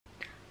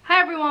Hi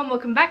everyone,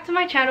 welcome back to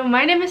my channel.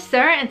 My name is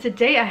Sarah and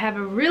today I have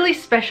a really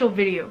special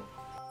video.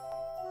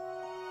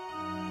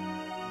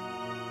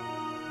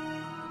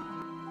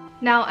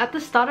 Now at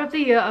the start of the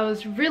year I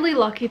was really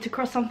lucky to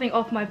cross something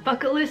off my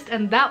bucket list,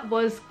 and that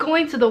was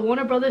going to the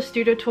Warner Brothers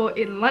studio tour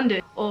in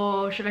London,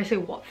 or should I say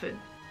Watford.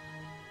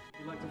 If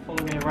you'd like to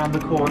follow me around the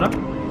corner,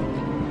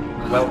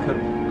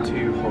 welcome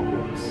to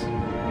Hogwarts.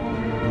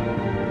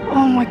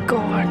 Oh my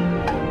god.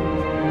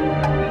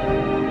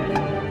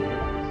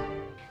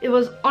 It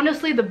was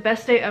honestly the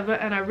best day ever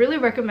and I really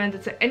recommend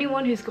it to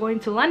anyone who's going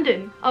to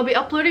London. I'll be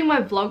uploading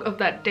my vlog of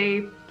that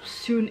day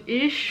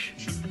soon-ish.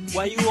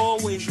 Why you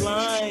always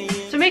lying?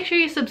 So make sure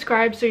you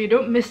subscribe so you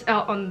don't miss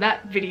out on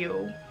that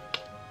video.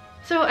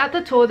 So at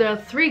the tour there are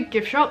 3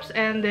 gift shops,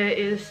 and there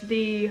is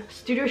the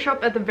studio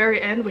shop at the very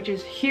end, which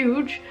is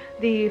huge,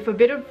 the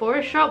Forbidden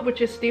Forest shop,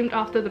 which is themed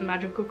after the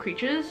magical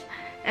creatures,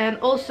 and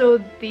also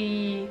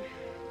the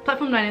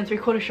Platform 9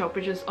 3/4 shop,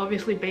 which is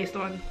obviously based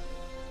on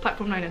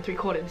Platform 9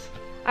 3/4.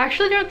 I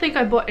actually don't think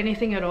I bought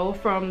anything at all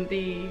from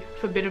the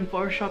Forbidden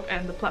Forest shop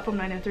and the Platform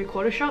 9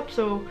 3/4 shop,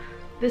 so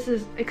this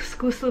is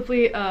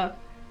exclusively a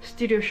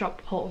studio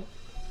shop haul.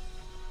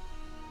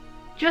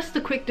 Just a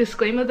quick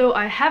disclaimer though,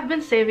 I have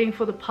been saving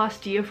for the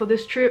past year for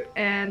this trip,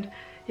 and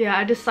yeah,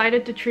 I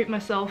decided to treat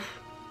myself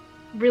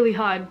really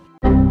hard.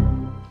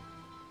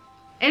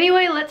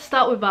 Anyway, let's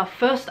start with our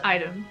first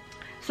item.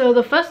 So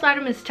the first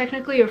item is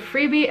technically a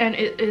freebie, and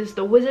it is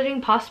the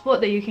wizarding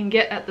passport that you can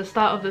get at the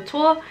start of the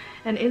tour,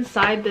 and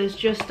inside there's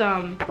just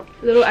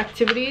little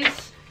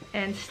activities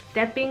and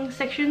stamping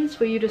sections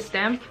for you to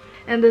stamp,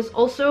 and there's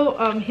also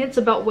hints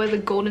about where the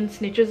golden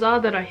snitches are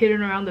that are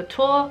hidden around the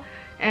tour,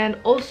 and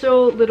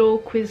also little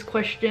quiz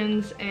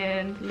questions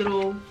and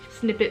little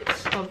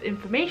snippets of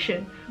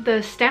information.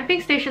 The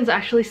stamping stations are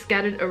actually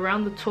scattered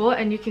around the tour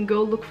and you can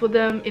go look for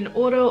them in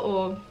order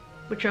or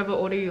whichever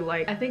order you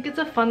like. I think it's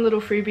a fun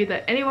little freebie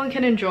that anyone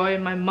can enjoy,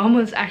 and my mum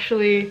was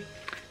actually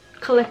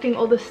collecting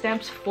all the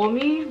stamps for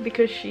me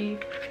because she,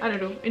 I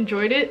don't know,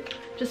 enjoyed it.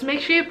 Just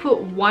make sure you put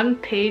 1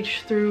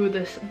 page through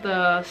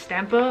the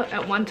stamper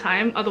at one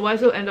time,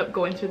 otherwise it'll end up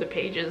going through the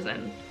pages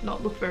and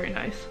not look very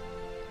nice.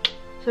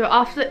 So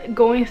after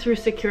going through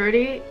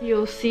security,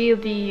 you'll see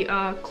the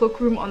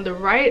cloakroom on the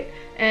right,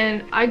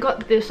 and I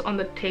got this on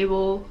the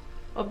table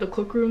of the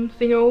cloakroom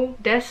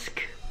thingo,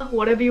 desk,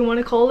 whatever you want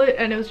to call it,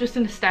 and it was just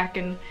in a stack,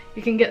 and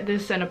you can get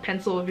this and a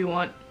pencil if you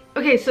want.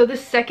 Okay, so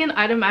this second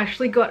item I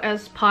actually got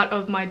as part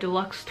of my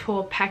deluxe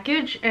tour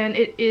package, and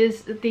it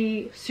is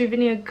the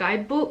souvenir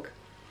guidebook,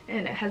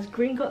 and it has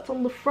Gringotts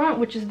on the front,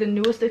 which is the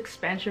newest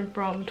expansion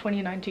from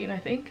 2019, I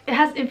think. It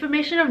has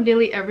information of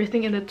nearly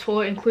everything in the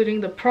tour,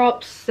 including the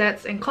props,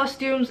 sets, and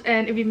costumes,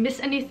 and if you miss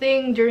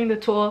anything during the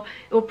tour,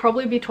 it will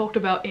probably be talked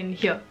about in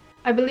here.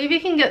 I believe you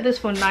can get this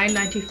for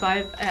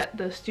 $9.95 at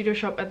the studio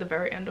shop at the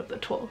very end of the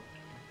tour.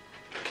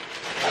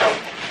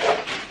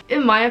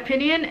 In my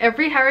opinion,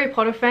 every Harry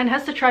Potter fan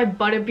has to try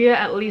butterbeer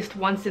at least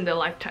once in their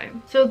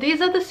lifetime. So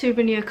these are the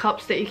souvenir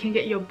cups that you can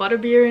get your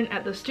butterbeer in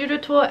at the studio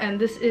tour, and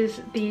this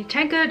is the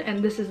tankard and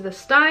this is the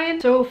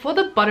stein. So for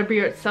the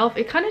butterbeer itself,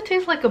 it kind of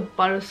tastes like a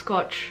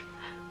butterscotch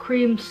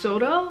cream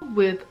soda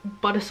with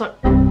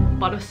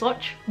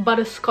butterscotch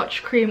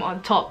cream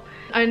on top.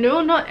 I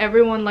know not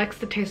everyone likes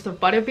the taste of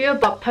butterbeer,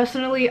 but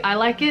personally I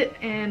like it,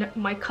 and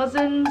my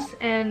cousins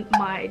and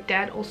my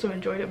dad also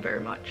enjoyed it very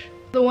much.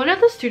 The one at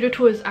the studio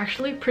tour is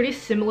actually pretty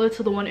similar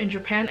to the one in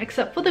Japan,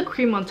 except for the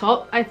cream on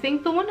top. I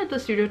think the one at the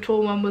studio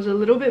tour one was a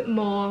little bit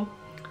more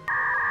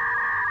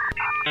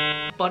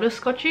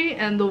butterscotchy,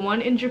 and the one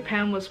in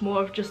Japan was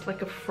more of just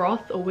like a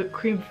froth, a whipped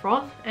cream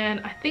froth, and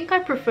I think I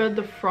preferred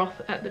the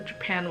froth at the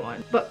Japan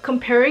one. But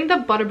comparing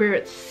the butterbeer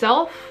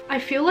itself, I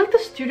feel like the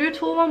studio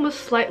tour one was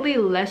slightly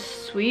less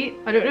sweet.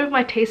 I don't know if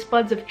my taste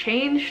buds have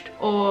changed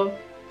or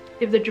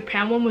if the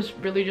Japan one was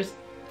really just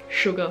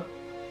sugar.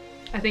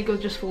 I think it was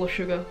just full of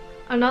sugar.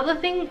 Another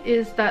thing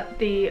is that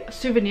the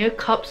souvenir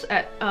cups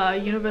at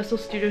Universal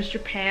Studios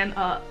Japan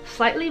are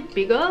slightly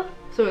bigger,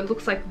 so it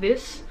looks like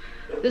this.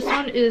 This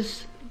one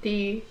is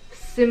the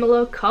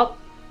similar cup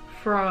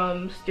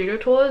from studio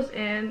tours,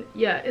 and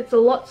yeah, it's a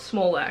lot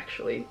smaller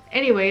actually.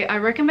 Anyway, I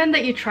recommend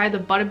that you try the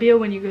butterbeer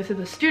when you go to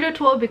the studio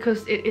tour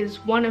because it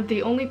is one of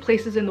the only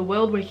places in the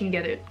world where you can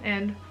get it,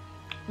 and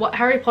what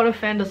Harry Potter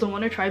fan doesn't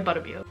want to try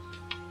butterbeer?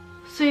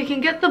 So you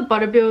can get the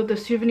butterbeer, the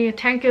souvenir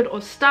tankard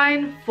or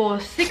stein for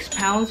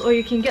 £6, or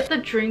you can get the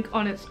drink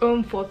on its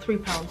own for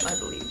 £3, I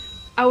believe.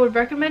 I would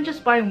recommend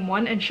just buying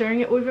one and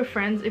sharing it with your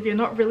friends if you're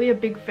not really a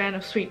big fan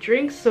of sweet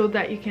drinks, so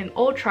that you can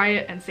all try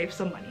it and save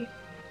some money.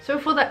 So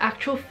for the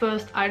actual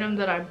first item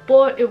that I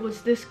bought, it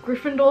was this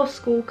Gryffindor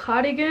school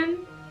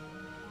cardigan.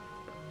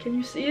 Can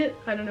you see it?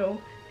 I don't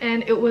know.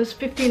 And it was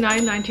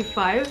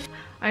 $59.95.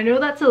 I know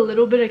that's a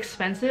little bit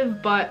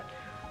expensive, but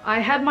I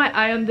had my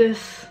eye on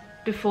this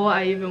before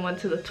I even went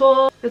to the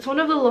tour. It's one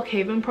of the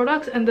Lockhaven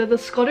products, and they're the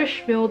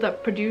Scottish mill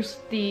that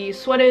produced the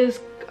sweaters,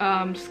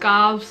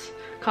 scarves,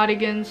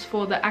 cardigans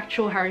for the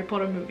actual Harry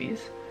Potter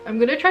movies. I'm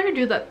gonna try to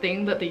do that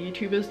thing that the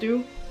YouTubers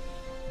do.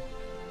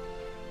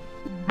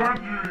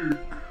 Magic!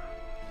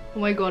 Oh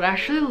my god, I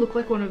actually look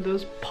like one of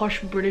those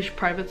posh British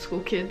private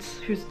school kids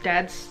whose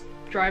dads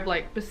drive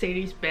like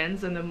Mercedes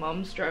Benz and their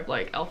mums drive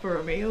like Alfa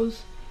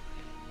Romeos.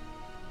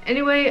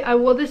 Anyway, I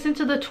wore this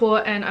into the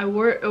tour and I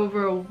wore it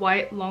over a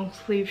white long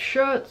sleeve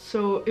shirt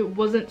so it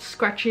wasn't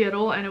scratchy at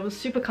all and it was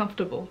super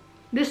comfortable.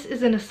 This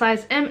is in a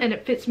size M and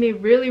it fits me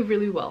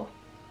really well.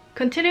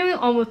 Continuing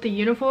on with the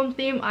uniform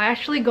theme, I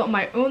actually got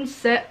my own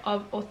set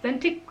of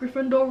authentic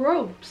Gryffindor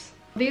robes.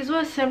 These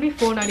were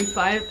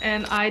 $74.95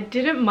 and I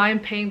didn't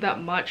mind paying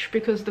that much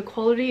because the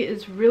quality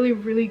is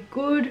really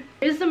good.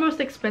 It is the most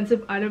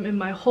expensive item in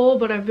my haul,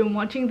 but I've been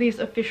wanting these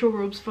official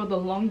robes for the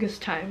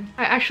longest time.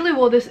 I actually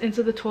wore this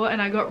into the tour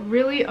and I got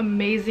really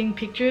amazing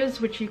pictures,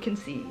 which you can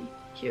see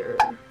here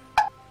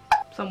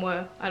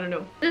somewhere, I don't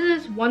know.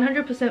 This is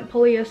 100%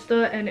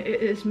 polyester and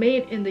it is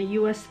made in the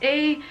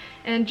USA,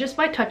 and just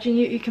by touching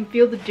it you can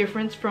feel the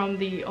difference from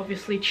the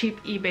obviously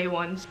cheap eBay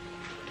ones.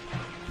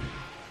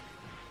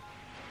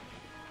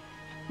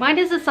 Mine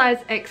is a size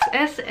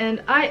XS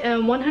and I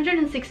am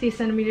 160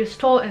 centimeters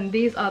tall and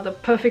these are the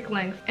perfect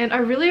length. And I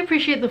really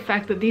appreciate the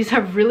fact that these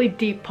have really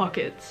deep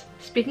pockets.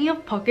 Speaking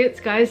of pockets,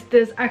 guys,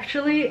 there's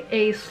actually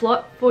a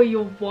slot for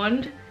your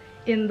wand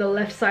in the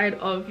left side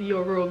of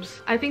your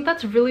robes. I think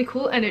that's really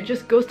cool and it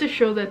just goes to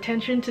show the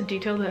attention to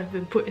detail that have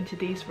been put into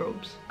these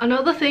robes.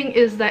 Another thing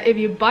is that if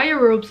you buy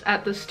your robes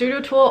at the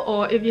studio tour,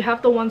 or if you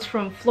have the ones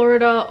from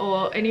Florida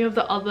or any of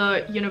the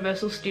other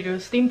Universal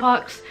Studios theme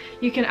parks,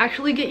 you can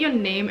actually get your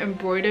name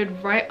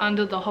embroidered right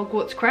under the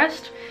Hogwarts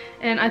crest.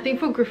 And I think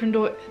for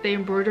Gryffindor they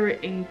embroider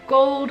it in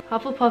gold.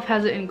 Hufflepuff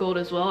has it in gold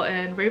as well,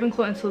 and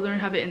Ravenclaw and Slytherin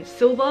have it in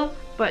silver.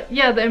 But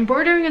yeah, the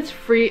embroidering is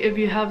free if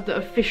you have the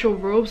official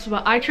robes,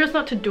 but I chose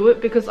not to do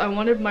it because I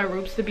wanted my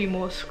robes to be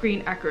more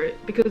screen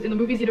accurate, because in the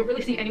movies you don't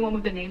really see anyone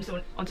with their names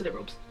onto their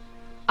robes.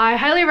 I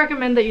highly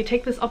recommend that you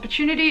take this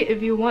opportunity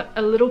if you want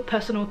a little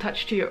personal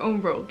touch to your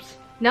own robes.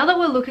 Now that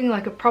we're looking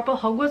like a proper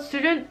Hogwarts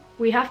student,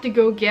 we have to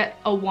go get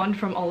a wand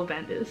from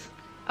Ollivanders.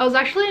 I was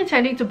actually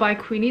intending to buy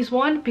Queenie's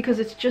wand because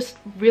it's just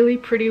really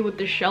pretty with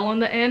the shell on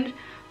the end,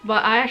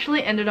 but I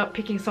actually ended up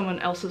picking someone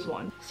else's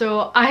wand.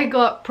 So I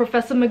got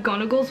Professor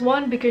McGonagall's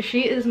wand because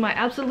she is my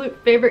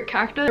absolute favorite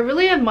character. I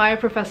really admire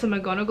Professor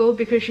McGonagall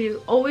because she's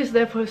always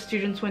there for her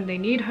students when they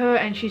need her,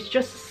 and she's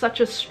just such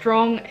a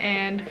strong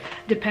and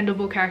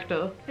dependable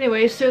character.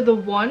 Anyway, so the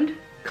wand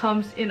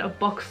comes in a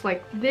box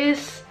like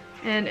this,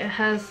 and it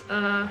has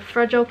a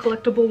fragile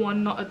collectible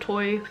one, not a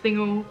toy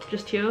thingo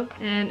just here,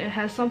 and it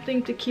has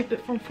something to keep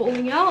it from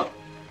falling out.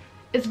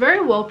 It's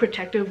very well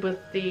protected with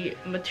the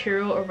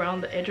material around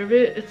the edge of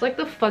it. It's like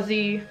the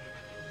fuzzy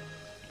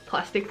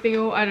plastic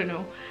thingo, I don't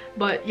know.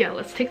 But yeah,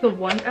 let's take the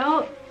wand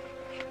out.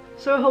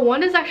 So her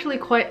wand is actually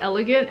quite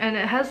elegant and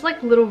it has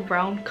like little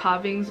round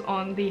carvings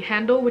on the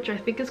handle, which I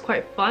think is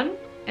quite fun.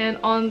 And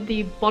on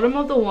the bottom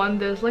of the wand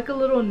there's like a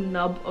little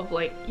nub of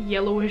like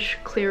yellowish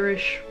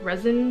clearish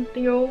resin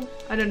thingo,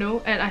 I don't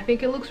know, and I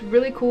think it looks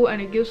really cool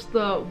and it gives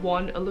the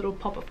wand a little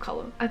pop of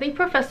color. I think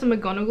Professor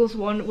McGonagall's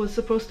wand was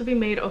supposed to be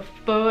made of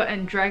fur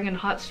and dragon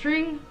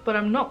heartstring, but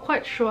I'm not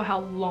quite sure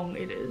how long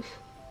it is.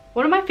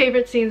 One of my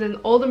favorite scenes in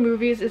all the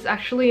movies is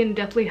actually in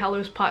Deathly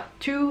Hallows Part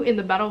 2 in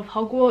the Battle of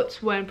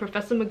Hogwarts, when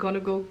Professor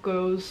McGonagall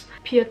goes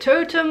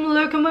 "Pietotum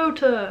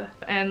locomotor"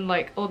 and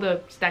like all the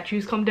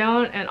statues come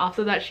down, and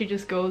after that she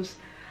just goes,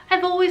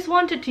 "I've always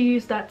wanted to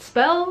use that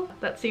spell."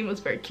 That scene was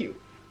very cute.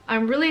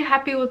 I'm really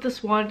happy with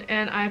this wand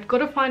and I've got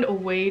to find a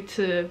way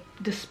to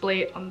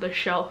display it on the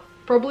shelf,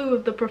 probably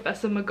with the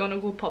Professor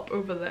McGonagall pop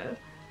over there.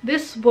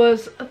 This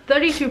was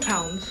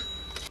 £32.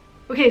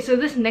 Okay, so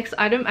this next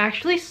item I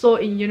actually saw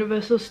in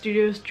Universal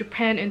Studios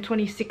Japan in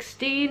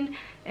 2016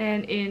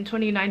 and in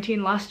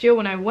 2019 last year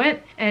when I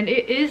went, and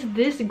it is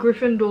this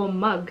Gryffindor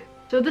mug.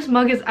 So this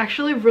mug is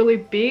actually really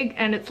big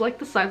and it's like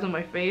the size of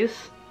my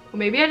face. Or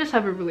maybe I just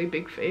have a really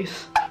big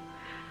face.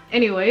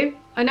 Anyway,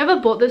 I never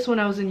bought this when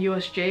I was in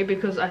USJ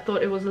because I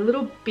thought it was a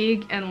little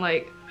big and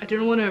like I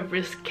didn't want to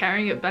risk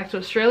carrying it back to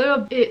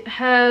Australia. It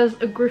has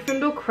a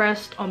Gryffindor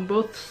crest on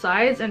both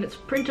sides and it's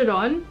printed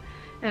on,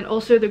 and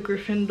also the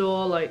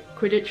Gryffindor like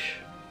Quidditch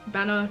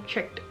banner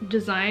checked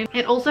design.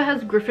 It also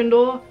has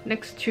Gryffindor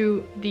next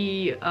to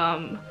the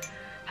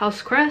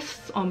house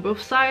crests on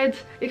both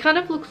sides. It kind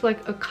of looks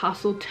like a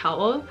castle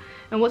tower,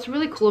 and what's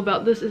really cool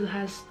about this is it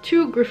has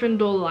two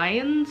Gryffindor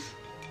lions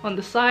on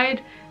the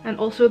side and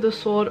also the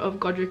sword of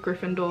Godric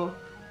Gryffindor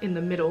in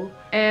the middle.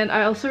 And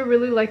I also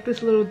really like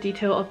this little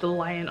detail of the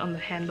lion on the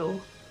handle.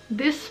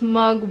 This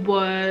mug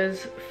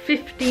was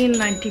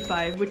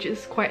 $15.95, which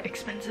is quite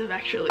expensive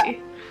actually.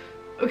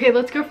 Okay,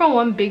 let's go from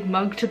one big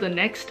mug to the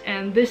next,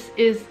 and this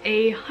is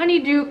a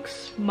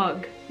Honeydukes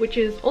mug, which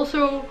is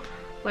also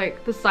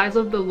like the size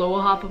of the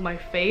lower half of my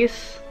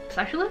face. It's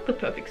actually like the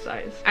perfect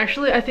size.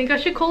 Actually, I think I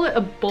should call it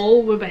a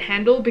bowl with a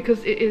handle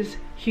because it is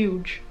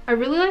huge. I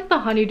really like the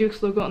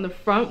Honeydukes logo on the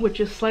front, which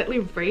is slightly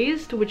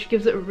raised, which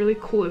gives it a really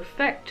cool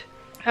effect.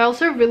 I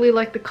also really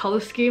like the color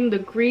scheme. The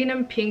green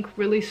and pink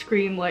really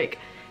scream like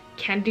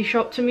candy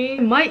shop to me.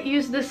 I might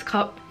use this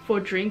cup for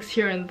drinks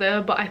here and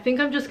there, but I think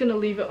I'm just gonna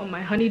leave it on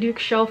my Honeyduke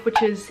shelf,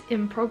 which is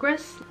in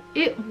progress.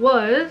 It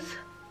was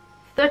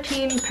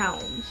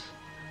 £13.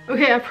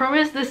 Okay, I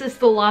promise this is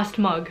the last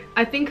mug.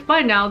 I think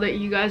by now that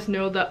you guys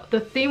know that the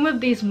theme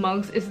of these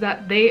mugs is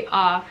that they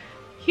are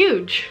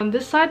huge. On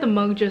this side, the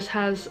mug just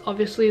has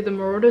obviously the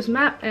Marauders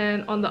map,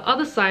 and on the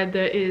other side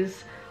there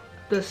is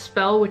the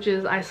spell, which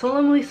is I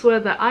solemnly swear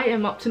that I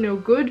am up to no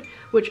good,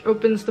 which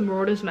opens the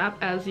Marauders map,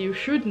 as you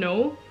should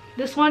know.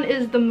 This one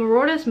is the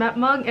Marauders map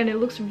mug and it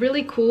looks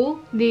really cool.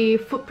 The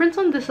footprints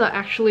on this are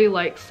actually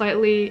like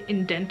slightly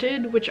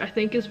indented, which I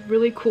think is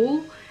really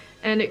cool.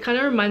 And it kind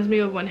of reminds me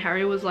of when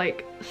Harry was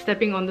like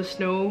stepping on the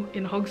snow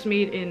in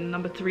Hogsmeade in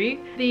number 3.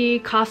 The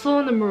castle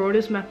on the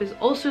Marauders map is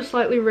also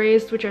slightly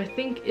raised, which I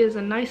think is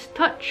a nice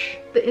touch.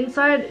 The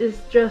inside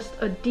is just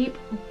a deep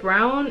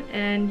brown,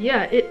 and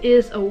yeah, it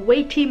is a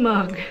weighty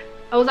mug.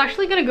 I was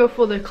actually gonna go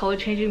for the color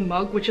changing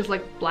mug, which is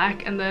like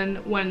black, and then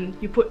when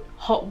you put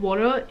hot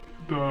water,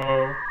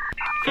 the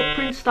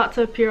footprints start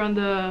to appear on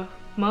the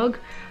mug.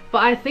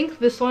 But I think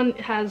this one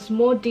has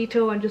more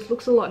detail and just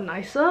looks a lot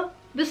nicer.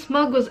 This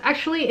mug was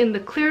actually in the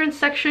clearance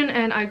section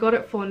and I got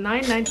it for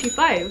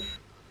 $9.95.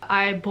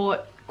 I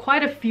bought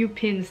quite a few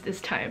pins this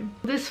time.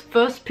 This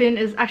first pin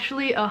is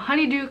actually a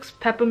Honeydukes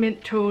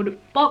Peppermint Toad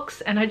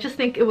box, and I just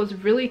think it was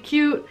really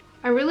cute.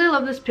 I really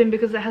love this pin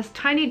because it has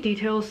tiny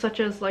details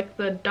such as like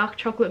the dark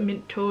chocolate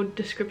mint toad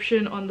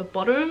description on the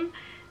bottom,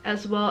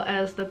 as well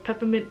as the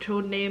peppermint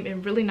toad name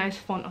in really nice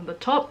font on the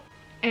top.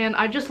 And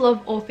I just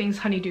love all things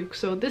Honeyduke,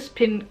 so this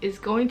pin is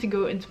going to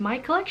go into my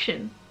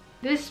collection.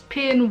 This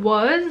pin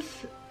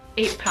was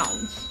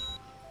 £8.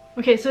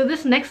 Okay, so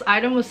this next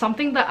item was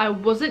something that I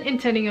wasn't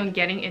intending on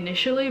getting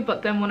initially,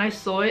 but then when I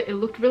saw it, it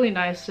looked really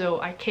nice,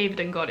 so I caved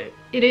and got it.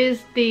 It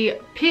is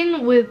the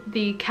pin with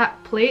the cat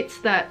plates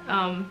that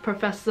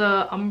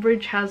Professor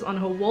Umbridge has on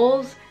her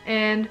walls.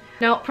 And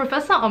now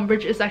Professor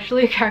Umbridge is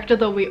actually a character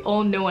that we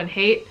all know and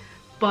hate,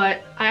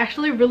 but I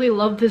actually really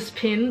love this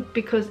pin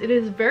because it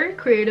is very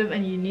creative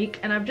and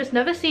unique, and I've just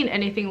never seen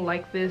anything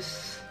like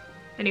this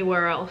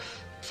anywhere else.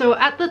 So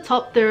at the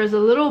top there is a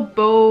little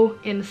bow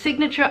in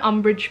signature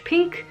Umbridge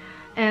pink,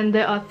 and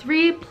there are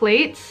 3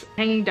 plates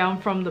hanging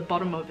down from the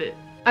bottom of it.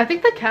 I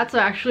think the cats are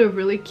actually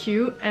really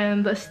cute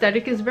and the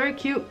aesthetic is very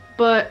cute,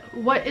 but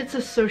what it's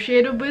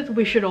associated with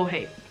we should all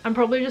hate. I'm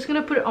probably just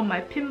gonna put it on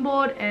my pin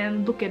board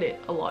and look at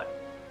it a lot.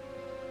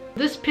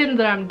 This pin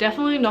that I'm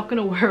definitely not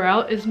gonna wear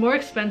out is more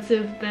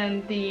expensive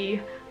than the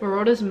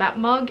Marauders map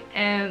mug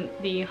and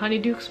the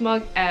Honeydukes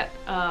mug at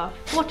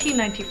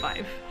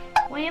 $14.95.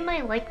 Why am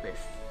I like this?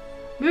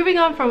 Moving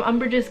on from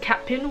Umbridge's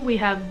cat pin, we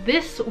have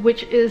this,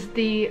 which is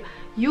the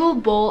Yule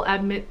Ball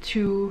admit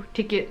to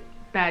ticket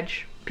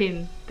badge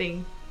pin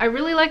thing. I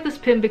really like this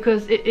pin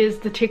because it is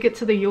the ticket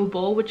to the Yule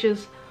Ball, which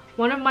is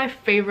one of my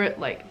favorite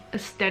like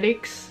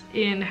aesthetics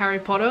in Harry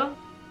Potter.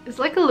 It's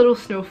like a little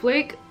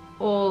snowflake,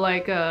 or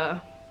like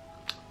a,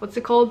 what's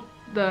it called?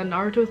 The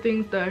Naruto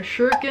thing, the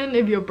shuriken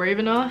if you're brave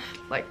enough.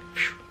 Like,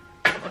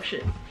 oh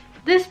shit.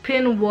 This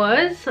pin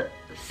was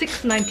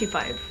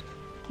 $6.95.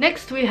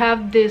 Next we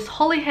have this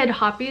Holyhead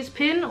Harpies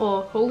pin,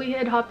 or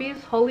Holyhead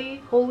Harpies,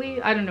 Holy,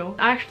 I don't know.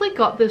 I actually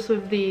got this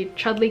with the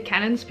Chudley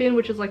Cannons pin,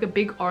 which is like a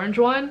big orange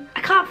one.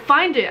 I can't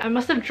find it. I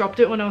must have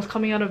dropped it when I was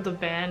coming out of the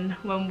van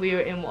when we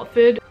were in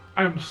Watford.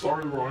 I am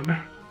sorry, Ron.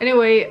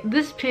 Anyway,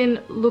 this pin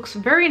looks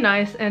very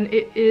nice, and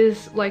it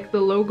is like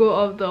the logo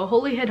of the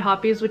Holyhead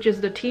Harpies, which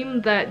is the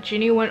team that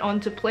Ginny went on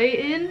to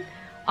play in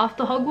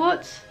after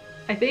Hogwarts,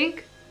 I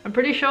think. I'm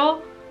pretty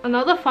sure.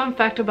 Another fun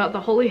fact about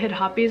the Holyhead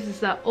Harpies is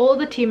that all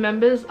the team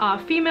members are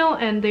female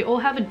and they all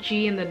have a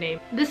G in the name.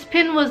 This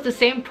pin was the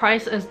same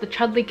price as the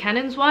Chudley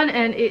Cannons one,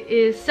 and it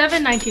is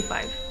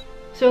 $7.95.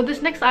 So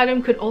this next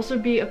item could also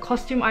be a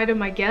costume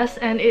item, I guess,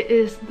 and it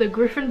is the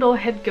Gryffindor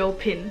head girl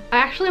pin. I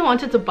actually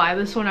wanted to buy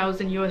this when I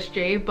was in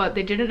USJ, but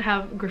they didn't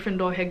have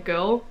Gryffindor head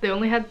girl. They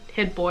only had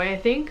head boy, I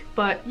think.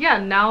 But yeah,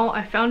 now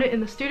I found it in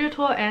the studio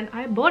tour and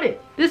I bought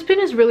it. This pin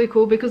is really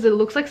cool because it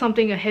looks like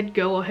something a head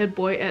girl or head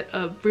boy at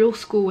a real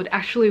school would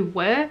actually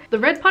wear. The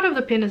red part of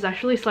the pin is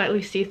actually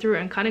slightly see-through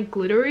and kind of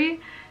glittery,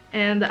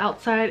 and the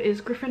outside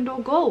is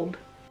Gryffindor gold.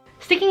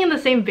 Sticking in the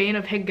same vein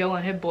of head girl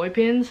and head boy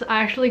pins,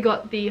 I actually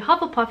got the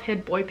Hufflepuff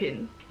head boy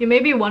pin. You may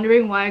be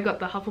wondering why I got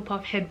the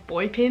Hufflepuff head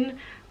boy pin,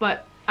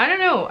 but I don't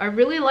know, I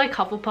really like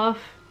Hufflepuff.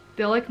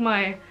 They're like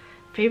my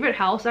favorite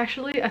house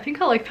actually. I think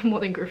I like them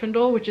more than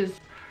Gryffindor, which is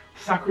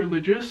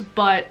sacrilegious.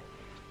 But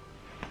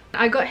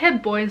I got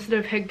head boy instead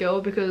of head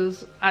girl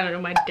because, I don't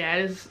know, my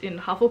dad is in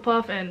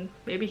Hufflepuff and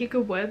maybe he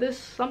could wear this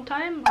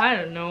sometime? I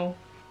don't know.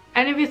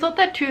 And if you thought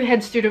that 2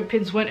 head student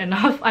pins weren't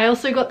enough, I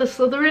also got the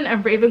Slytherin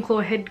and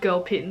Ravenclaw head girl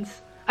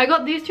pins. I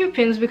got these 2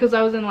 pins because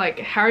I was in like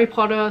Harry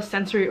Potter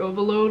sensory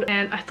overload,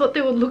 and I thought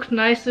they would look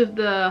nice with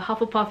the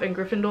Hufflepuff and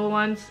Gryffindor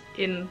ones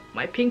in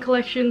my pin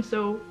collection,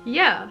 so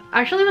yeah.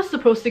 I actually was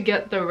supposed to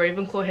get the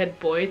Ravenclaw head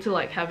boy to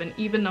like have an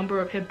even number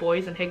of head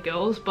boys and head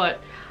girls, but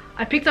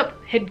I picked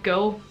up head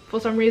girl for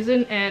some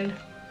reason, and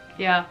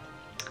yeah,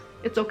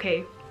 it's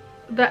okay.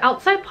 the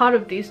outside part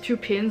of these two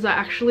pins are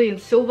actually in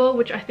silver,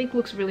 which I think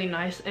looks really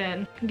nice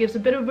and gives a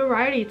bit of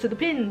variety to the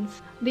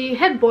pins. The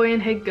head boy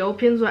and head girl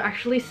pins were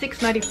actually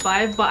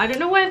 $6.95, but I don't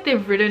know why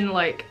they've written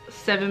like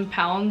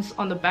 £7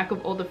 on the back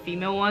of all the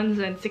female ones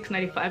and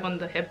 $6.95 on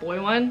the head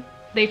boy one.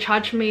 They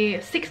charged me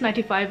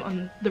 $6.95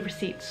 on the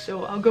receipts,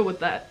 so I'll go with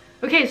that.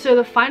 Okay, so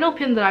the final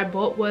pin that I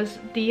bought was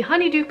the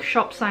Honeyduke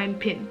shop sign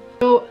pin.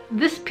 So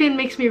this pin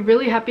makes me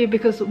really happy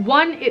because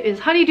 1, it is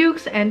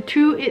Honeyduke's, and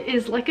 2, it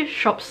is like a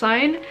shop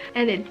sign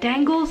and it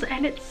dangles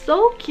and it's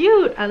so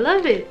cute. I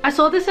love it. I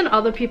saw this in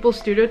other people's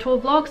studio tour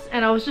vlogs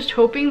and I was just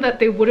hoping that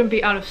they wouldn't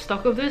be out of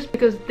stock of this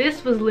because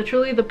this was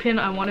literally the pin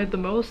I wanted the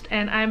most,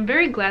 and I'm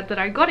very glad that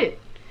I got it.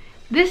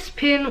 This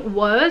pin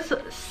was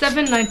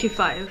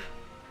 $7.95.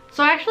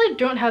 So I actually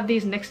don't have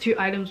these next two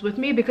items with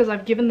me because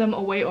I've given them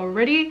away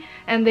already,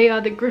 and they are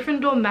the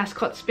Gryffindor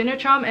mascot spinner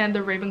charm and the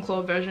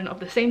Ravenclaw version of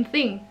the same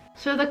thing.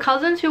 So the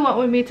cousins who went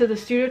with me to the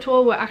studio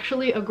tour were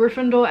actually a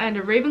Gryffindor and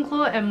a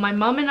Ravenclaw, and my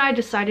mum and I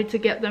decided to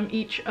get them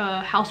each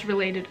a house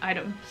related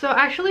item. So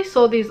I actually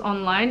saw these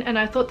online and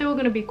I thought they were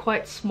going to be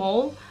quite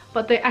small,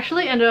 but they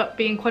actually ended up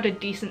being quite a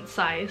decent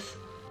size.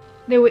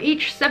 They were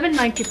each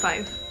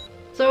 $7.95.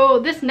 So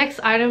this next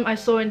item I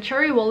saw in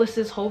Cherry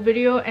Wallace's haul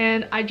video,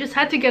 and I just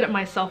had to get it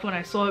myself when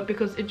I saw it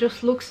because it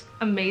just looks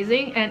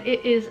amazing, and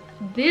it is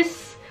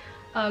this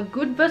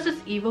Good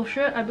vs. Evil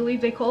shirt, I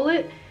believe they call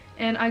it,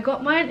 and I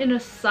got mine in a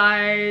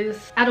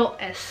size adult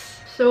S.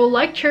 So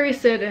like Cherry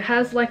said, it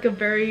has like a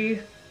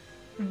very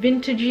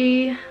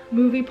vintagey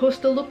movie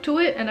poster look to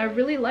it, and I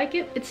really like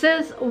it. It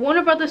says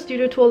Warner Brothers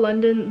Studio Tour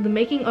London, the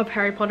making of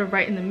Harry Potter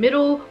right in the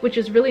middle, which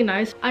is really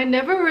nice. I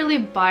never really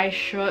buy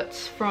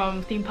shirts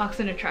from theme parks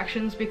and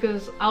attractions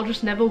because I'll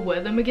just never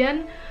wear them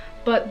again,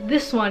 but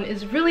this one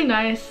is really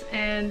nice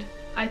and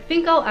I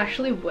think I'll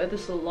actually wear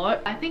this a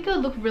lot. I think it'll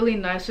look really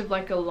nice with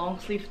like a long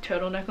sleeve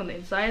turtleneck on the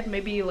inside,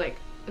 maybe like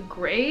a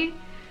grey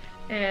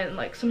and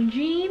like some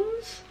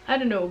jeans. I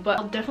don't know, but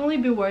I'll definitely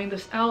be wearing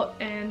this out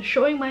and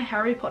showing my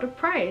Harry Potter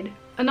pride.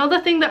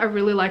 Another thing that I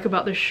really like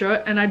about this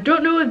shirt, and I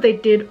don't know if they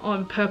did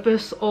on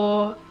purpose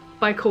or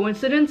by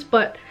coincidence,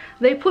 but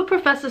they put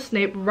Professor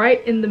Snape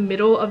right in the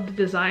middle of the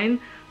design.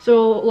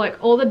 So like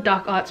all the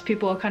dark arts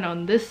people are kind of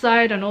on this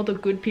side and all the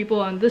good people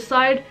on this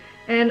side,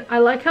 and I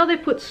like how they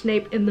put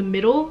Snape in the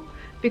middle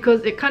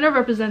because it kind of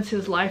represents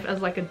his life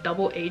as like a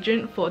double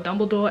agent for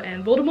Dumbledore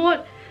and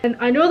Voldemort. And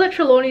I know that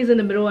Trelawney's in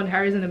the middle and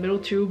Harry's in the middle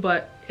too,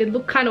 but it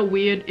looked kind of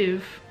weird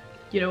if,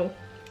 you know,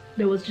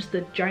 there was just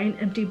a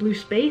giant empty blue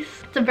space.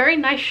 It's a very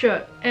nice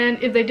shirt,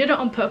 and if they did it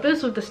on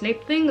purpose with the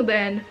Snape thing,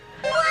 then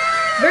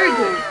very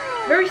good,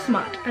 very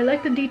smart. I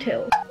like the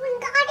details.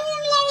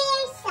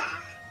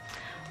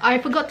 I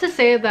forgot to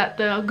say that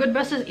the Good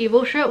vs.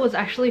 Evil shirt was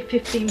actually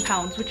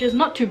 £15, which is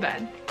not too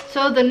bad.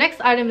 So the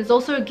next item is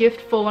also a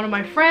gift for one of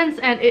my friends,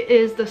 and it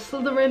is the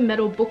Slytherin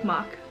metal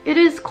bookmark. It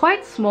is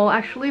quite small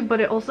actually, but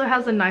it also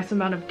has a nice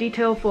amount of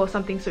detail for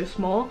something so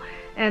small,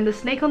 and the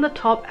snake on the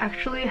top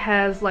actually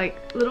has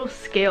like little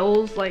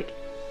scales like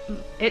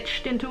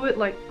etched into it,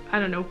 like I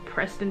don't know,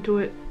 pressed into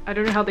it. I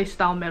don't know how they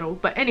style metal,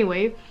 but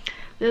anyway,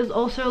 there's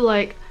also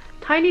like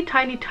tiny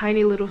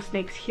little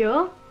snakes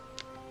here,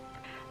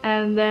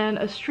 and then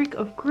a streak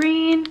of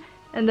green,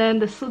 and then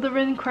the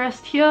Slytherin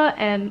crest here,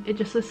 and it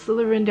just says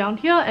Slytherin down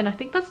here, and I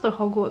think that's the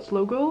Hogwarts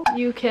logo.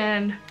 You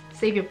can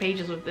save your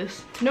pages with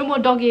this. No more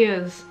dog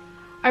ears.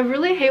 I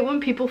really hate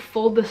when people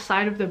fold the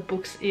side of their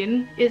books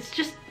in. It's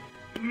just...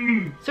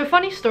 So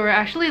funny story, I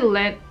actually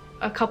lent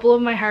a couple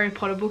of my Harry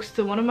Potter books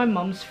to one of my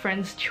mum's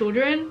friend's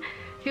children.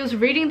 He was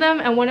reading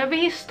them, and whenever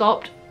he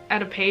stopped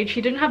at a page,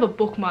 he didn't have a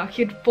bookmark.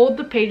 He'd fold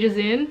the pages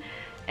in,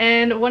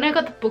 and when I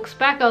got the books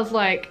back, I was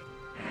like,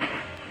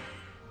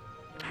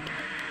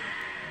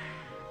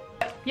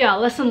 yeah,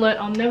 lesson learned,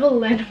 I'll never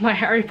lend my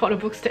Harry Potter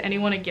books to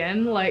anyone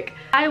again. Like,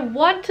 I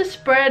want to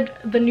spread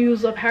the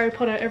news of Harry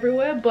Potter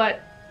everywhere, but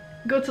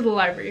go to the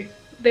library.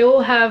 They all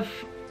have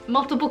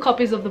multiple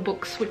copies of the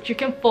books, which you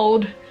can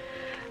fold,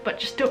 but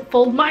just don't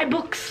fold my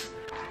books.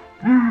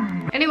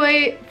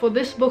 Anyway, for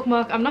this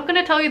bookmark, I'm not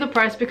gonna tell you the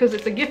price because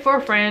it's a gift for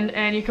a friend,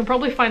 and you can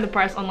probably find the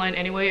price online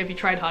anyway if you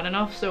tried hard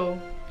enough,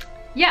 so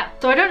yeah.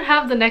 So I don't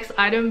have the next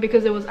item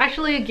because it was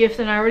actually a gift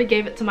and I already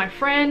gave it to my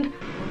friend.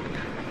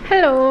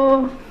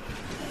 Hello!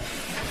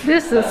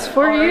 This is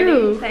for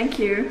you. Thank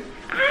you.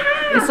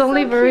 It's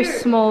only so very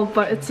cute. small,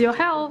 but it's your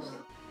house.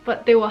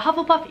 But they were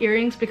Hufflepuff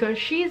earrings because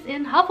she's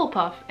in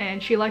Hufflepuff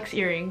and she likes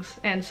earrings,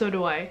 and so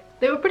do I.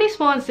 They were pretty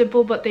small and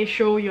simple, but they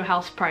show your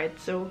house pride,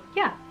 so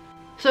yeah.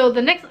 So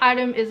the next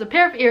item is a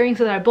pair of earrings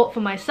that I bought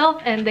for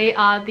myself, and they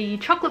are the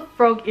chocolate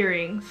frog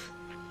earrings.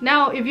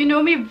 Now, if you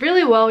know me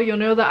really well, you'll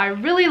know that I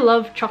really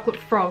love chocolate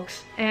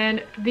frogs,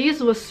 and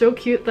these were so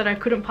cute that I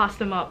couldn't pass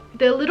them up.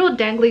 They're little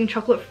dangling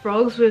chocolate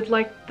frogs with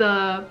like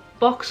the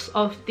box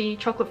of the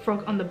chocolate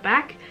frog on the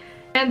back,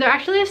 and they're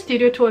actually a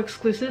studio tour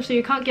exclusive, so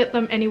you can't get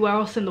them anywhere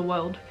else in the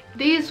world.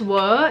 These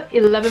were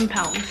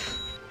 £11.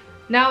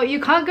 Now,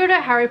 you can't go to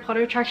a Harry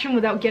Potter attraction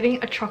without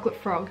getting a chocolate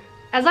frog.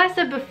 As I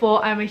said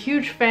before, I'm a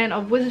huge fan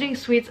of Wizarding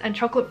Sweets and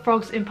Chocolate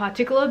Frogs in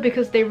particular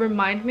because they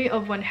remind me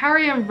of when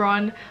Harry and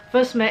Ron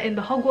first met in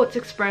the Hogwarts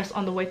Express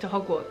on the way to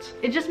Hogwarts.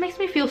 It just makes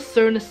me feel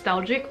so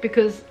nostalgic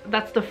because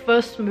that's the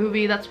first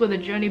movie, that's where the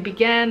journey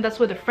began, that's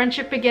where the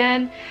friendship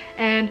began,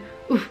 and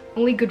oof,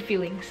 only good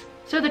feelings.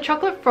 So the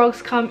chocolate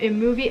frogs come in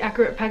movie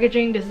accurate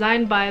packaging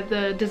designed by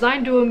the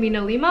design duo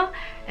Mina Lima,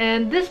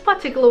 and this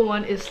particular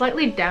one is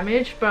slightly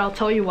damaged, but I'll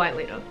tell you why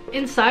later.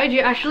 Inside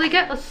you actually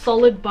get a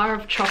solid bar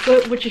of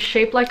chocolate which is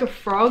shaped like a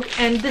frog,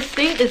 and this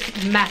thing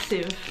is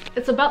massive.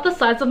 It's about the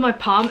size of my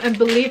palm, and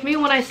believe me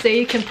when I say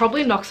you can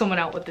probably knock someone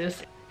out with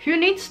this. Who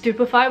needs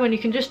Stupefy when you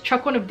can just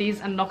chuck one of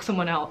these and knock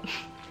someone out?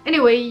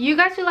 Anyway, you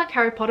guys who like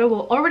Harry Potter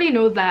will already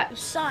know that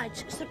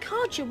besides, it's the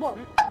card you want.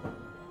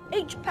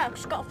 Each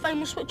pack's got a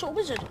famous witch or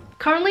wizard.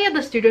 Currently at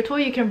the studio tour,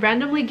 you can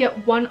randomly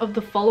get one of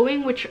the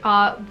following, which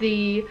are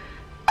the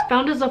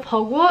founders of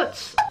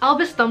Hogwarts,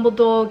 Albus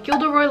Dumbledore,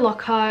 Gilderoy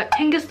Lockhart,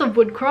 Hengist of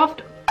Woodcroft,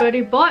 Bertie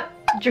Bott,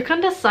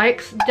 Jacunda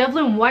Sykes,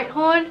 Devlin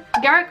Whitehorn,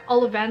 Garrick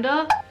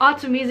Ollivander,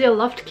 Artemisia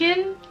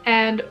Luftkin,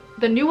 and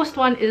the newest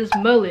one is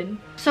Merlin.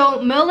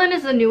 So Merlin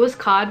is the newest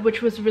card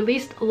which was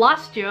released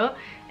last year,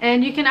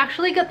 and you can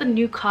actually get the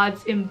new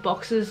cards in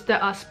boxes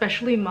that are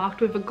specially marked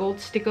with a gold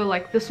sticker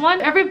like this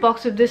one. Every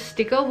box with this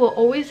sticker will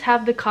always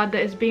have the card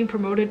that is being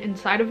promoted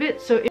inside of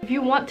it, so if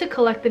you want to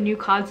collect the new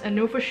cards and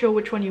know for sure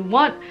which one you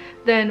want,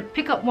 then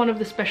pick up one of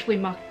the specially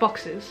marked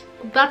boxes.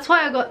 That's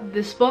why I got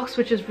this box,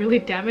 which is really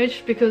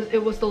damaged because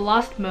it was the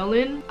last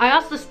Merlin. I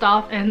asked the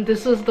staff and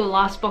this was the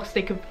last box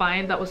they could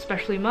find that was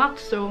specially marked,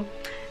 so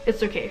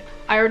it's okay.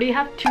 I already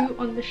have two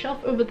on the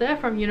shelf over there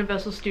from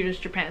Universal Studios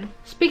Japan.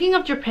 Speaking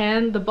of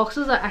Japan, the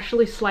boxes are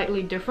actually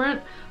slightly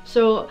different.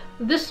 So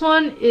this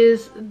one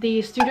is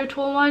the Studio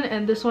Tour one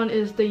and this one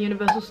is the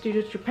Universal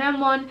Studios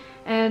Japan one.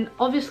 And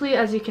obviously,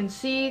 as you can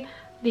see,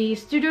 the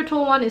Studio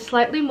Tour one is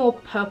slightly more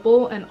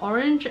purple and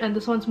orange and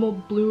this one's more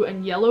blue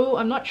and yellow.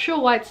 I'm not sure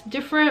why it's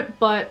different,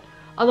 but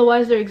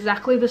otherwise they're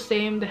exactly the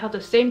same. They have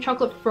the same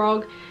chocolate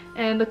frog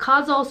and the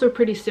cards are also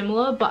pretty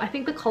similar, but I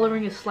think the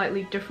coloring is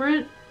slightly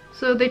different.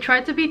 So they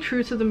tried to be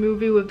true to the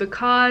movie with the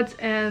cards,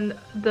 and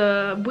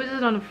the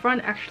wizard on the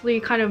front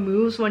actually kind of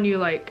moves when you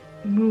like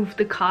move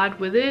the card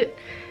with it.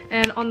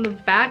 And on the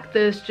back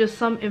there's just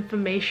some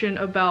information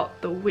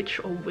about the witch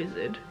or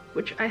wizard,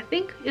 which I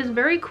think is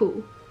very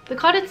cool. The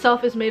card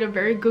itself is made of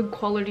very good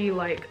quality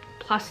like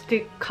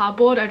plastic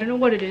cardboard. I don't know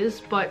what it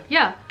is, but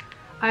yeah,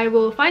 I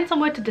will find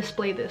somewhere to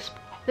display this.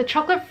 The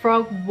chocolate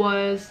frog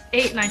was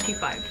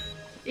 $8.95.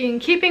 In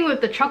keeping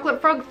with the chocolate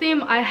frog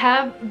theme, I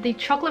have the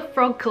chocolate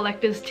frog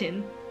collector's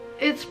tin.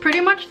 It's pretty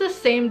much the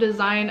same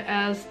design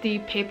as the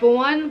paper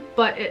one,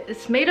 but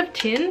it's made of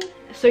tin,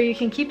 so you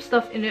can keep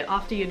stuff in it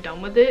after you're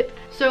done with it.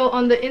 So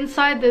on the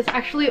inside there's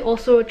actually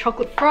also a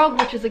chocolate frog,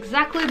 which is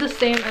exactly the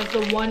same as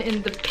the one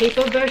in the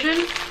paper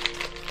version.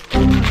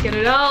 Let's get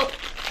it out.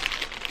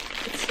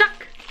 It's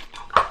stuck!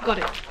 Got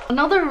it.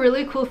 Another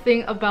really cool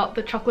thing about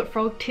the chocolate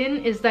frog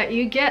tin is that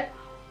you get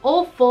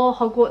all 4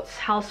 Hogwarts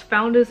house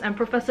founders and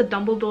Professor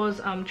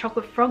Dumbledore's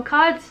chocolate frog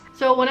cards.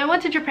 So when I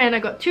went to Japan, I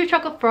got 2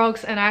 chocolate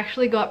frogs and I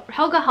actually got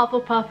Helga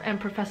Hufflepuff and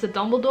Professor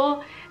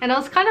Dumbledore, and I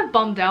was kind of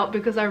bummed out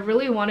because I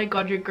really wanted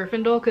Godric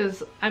Gryffindor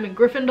because I'm in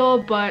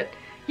Gryffindor. But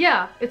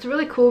yeah, it's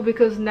really cool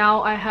because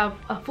now I have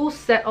a full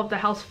set of the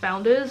house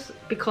founders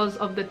because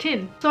of the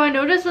tin. So I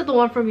noticed that the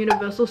one from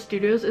Universal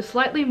Studios is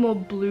slightly more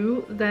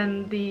blue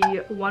than the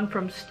one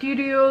from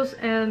Studios,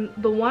 and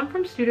the one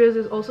from Studios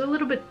is also a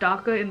little bit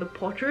darker in the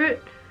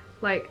portrait.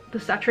 Like the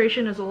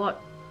saturation is a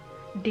lot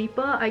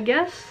deeper, I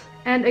guess.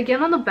 And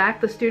again on the back,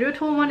 the Studio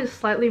Tour one is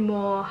slightly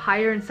more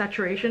higher in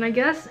saturation, I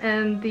guess,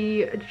 and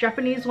the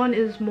Japanese one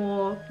is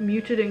more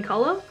muted in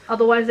color.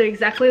 Otherwise they're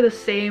exactly the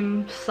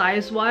same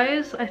size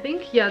wise, I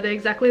think. Yeah, they're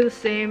exactly the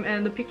same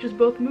and the pictures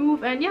both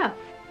move, and yeah.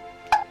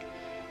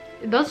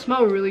 It does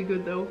smell really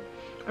good though.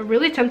 I'm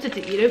really tempted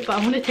to eat it, but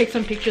I want to take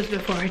some pictures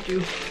before I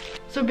do.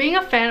 So being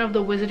a fan of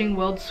the Wizarding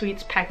World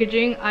Sweets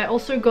packaging, I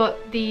also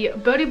got the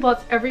Bertie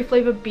Bott's Every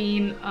Flavor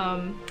Bean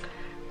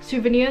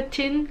souvenir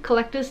tin,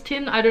 collector's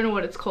tin. I don't know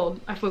what it's called,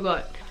 I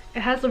forgot. It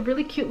has a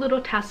really cute little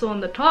tassel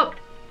on the top,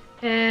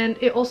 and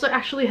it also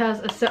actually has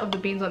a set of the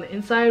beans on the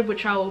inside,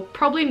 which I will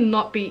probably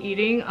not be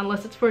eating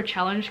unless it's for a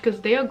challenge because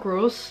they are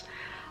gross.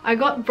 I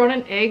got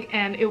rotten egg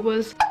and it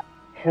was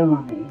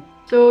horrible.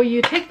 So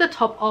you take the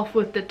top off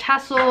with the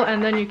tassel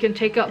and then you can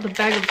take out the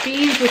bag of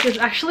beans, which is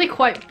actually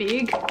quite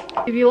big.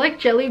 If you like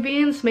jelly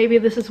beans, maybe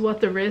this is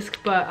worth the risk,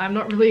 but I'm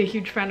not really a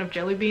huge fan of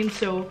jelly beans,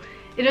 so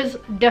it is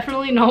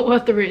definitely not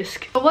worth the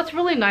risk. But what's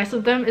really nice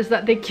of them is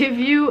that they give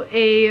you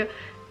a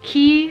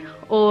key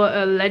or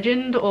a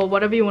legend or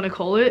whatever you want to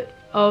call it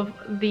of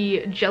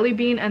the jelly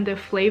bean and their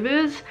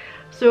flavors,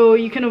 so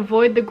you can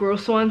avoid the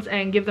gross ones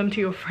and give them to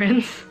your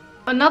friends.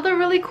 Another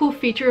really cool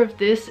feature of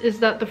this is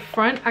that the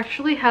front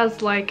actually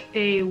has like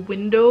a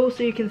window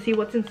so you can see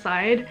what's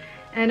inside,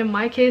 and in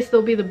my case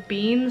there'll be the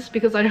beans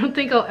because I don't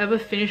think I'll ever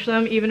finish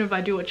them even if I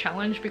do a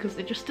challenge because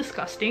they're just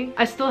disgusting.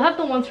 I still have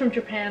the ones from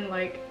Japan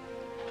like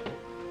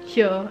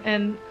here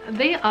and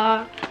they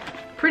are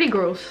pretty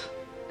gross.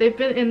 They've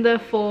been in there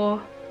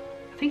for,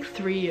 I think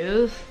 3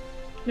 years.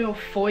 No,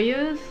 4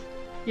 years?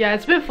 Yeah,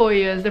 it's been 4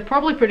 years. They're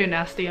probably pretty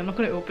nasty. I'm not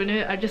gonna open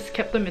it. I just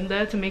kept them in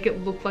there to make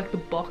it look like the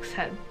box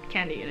had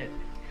candy in it.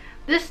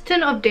 This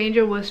tin of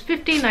danger was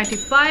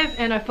 $15.95,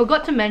 and I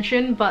forgot to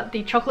mention, but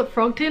the chocolate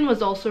frog tin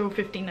was also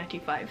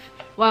 $15.95.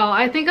 Wow,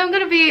 I think I'm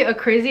gonna be a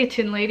crazy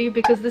tin lady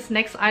because this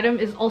next item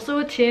is also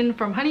a tin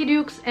from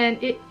Honeydukes,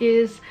 and it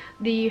is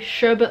the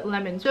sherbet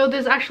lemon. So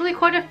there's actually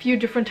quite a few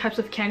different types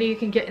of candy you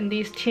can get in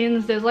these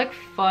tins. There's like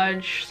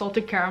fudge,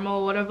 salted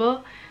caramel,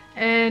 whatever,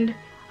 and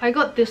I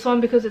got this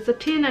one because it's a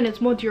tin and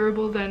it's more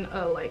durable than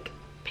a like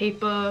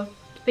paper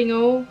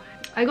thingo.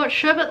 I got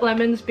sherbet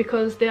lemons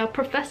because they are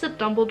Professor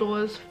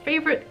Dumbledore's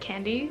favorite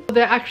candy.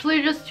 They're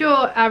actually just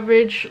your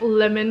average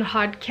lemon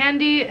hard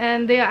candy,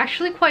 and they are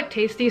actually quite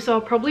tasty, so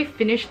I'll probably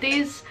finish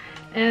these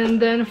and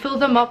then fill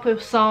them up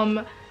with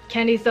some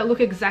candies that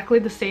look exactly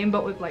the same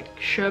but with like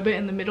sherbet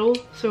in the middle.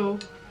 So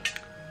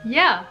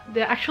yeah,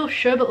 they're actual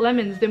sherbet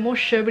lemons. They're more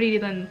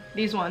sherbety than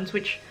these ones,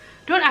 which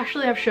don't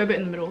actually have sherbet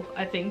in the middle,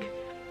 I think.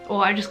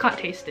 Or I just can't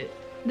taste it.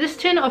 This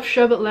tin of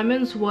sherbet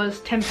lemons was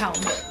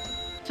 £10.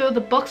 So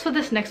the box for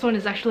this next one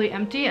is actually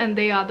empty, and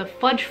they are the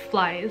fudge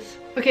flies.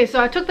 Okay,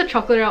 so I took the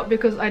chocolate out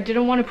because I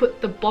didn't want to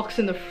put the box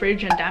in the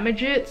fridge and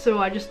damage it, so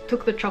I just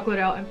took the chocolate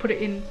out and put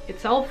it in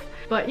itself.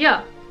 But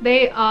yeah,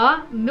 they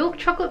are milk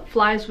chocolate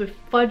flies with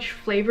fudge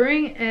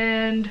flavoring,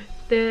 and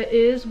there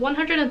is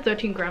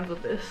 113 grams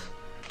of this.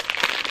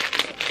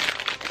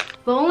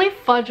 The only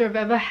fudge I've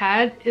ever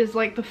had is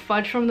like the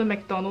fudge from the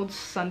McDonald's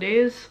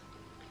sundaes,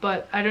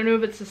 but I don't know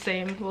if it's the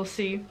same. We'll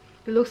see.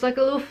 It looks like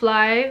a little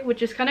fly,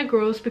 which is kind of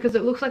gross because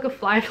it looks like a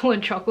fly full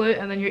of chocolate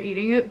and then you're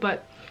eating it,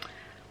 but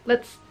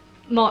let's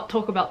not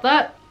talk about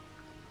that.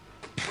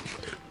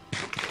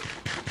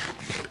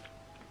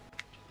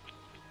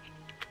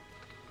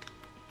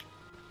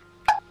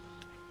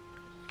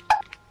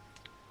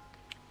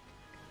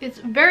 It's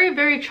very,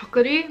 very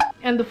chocolatey,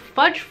 and the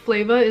fudge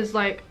flavor is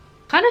like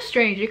kind of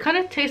strange. It kind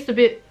of tastes a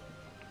bit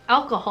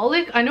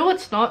alcoholic. I know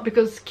it's not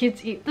because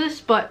kids eat this,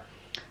 but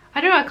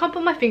I don't know, I can't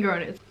put my finger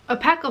on it. A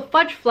pack of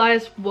fudge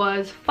flies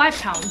was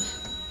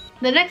 £5.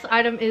 The next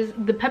item is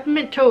the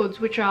peppermint toads,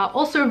 which are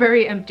also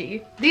very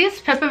empty.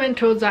 These peppermint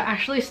toads I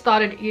actually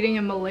started eating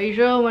in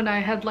Malaysia when I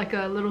had like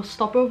a little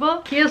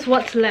stopover. Here's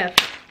what's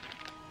left.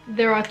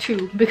 There are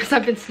 2 because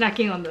I've been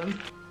snacking on them.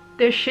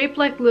 They're shaped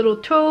like little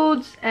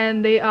toads,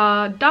 and they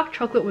are dark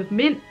chocolate with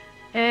mint,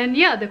 and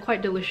yeah, they're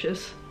quite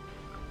delicious.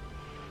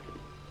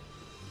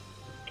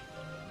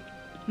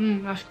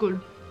 That's good.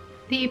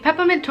 The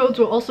peppermint toads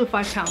were also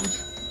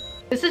 £5.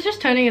 This is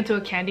just turning into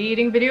a candy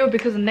eating video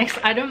because the next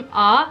item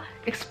are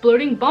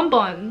exploding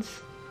bonbons.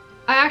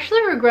 I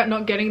actually regret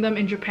not getting them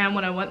in Japan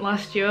when I went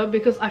last year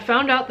because I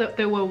found out that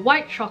they were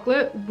white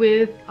chocolate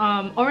with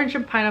orange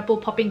and pineapple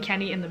popping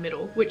candy in the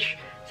middle, which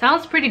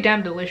sounds pretty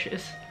damn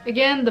delicious.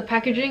 Again, the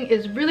packaging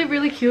is really,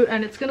 really cute,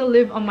 and it's gonna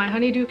live on my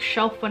Honeyduke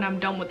shelf when I'm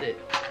done with it.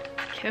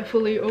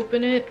 Carefully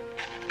open it.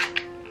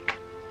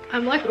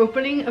 I'm like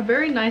opening a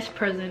very nice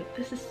present.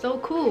 This is so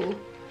cool.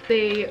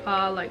 They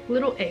are like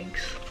little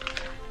eggs.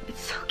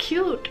 It's so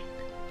cute.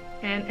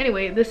 And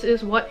anyway, this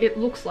is what it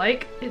looks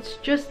like. It's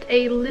just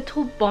a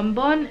little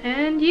bonbon,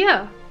 and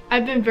yeah.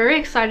 I've been very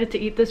excited to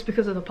eat this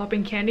because of the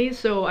popping candy,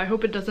 so I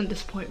hope it doesn't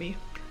disappoint me.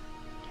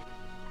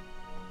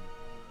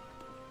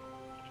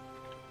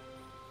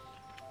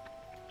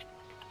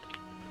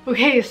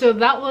 Okay, so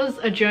that was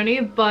a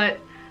journey, but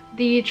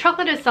the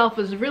chocolate itself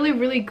was really,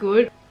 really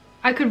good.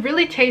 I could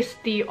really taste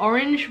the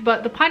orange,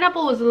 but the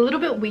pineapple was a little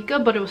bit weaker,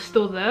 but it was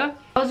still there.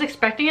 I was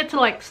expecting it to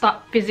like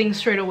start fizzing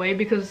straight away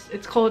because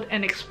it's called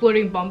an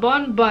exploding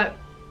bonbon, but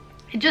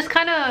it just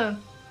kind of,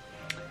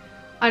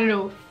 I don't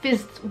know,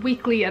 fizzed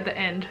weakly at the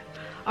end.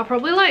 I'll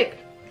probably like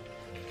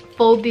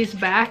fold these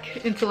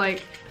back into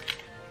like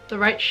the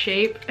right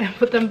shape and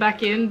put them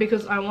back in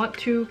because I want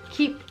to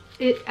keep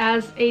it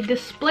as a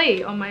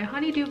display on my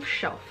Honeyduke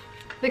shelf.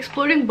 The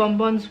exploding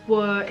bonbons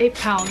were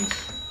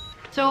 £8.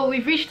 So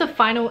we've reached the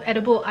final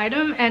edible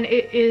item, and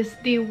it is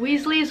the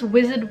Weasley's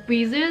Wizard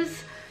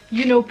Wheezes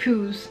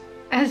You-Know-Poos.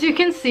 As you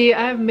can see,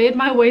 I have made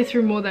my way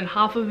through more than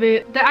half of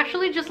it. They're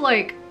actually just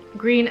like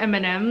green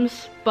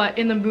M&Ms, but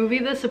in the movie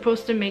they're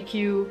supposed to make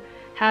you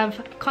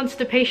have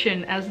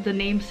constipation, as the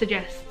name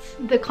suggests.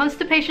 The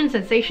constipation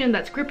sensation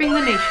that's gripping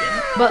the nation.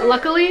 But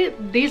luckily,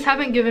 these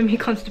haven't given me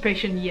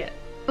constipation yet.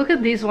 Look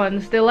at these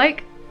ones, they're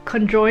like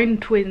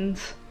conjoined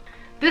twins.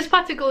 This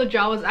particular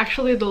jar was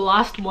actually the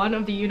last one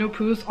of the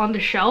You-Know-Poos on the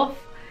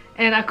shelf,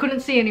 and I couldn't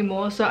see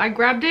anymore, so I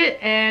grabbed it,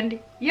 and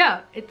yeah,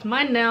 it's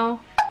mine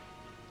now.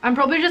 I'm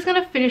probably just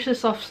gonna finish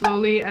this off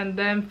slowly and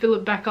then fill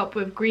it back up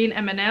with green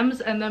M&Ms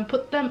and then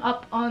put them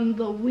up on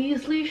the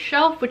Weasley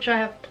shelf, which I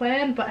have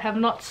planned but have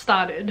not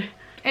started.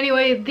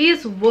 Anyway,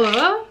 these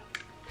were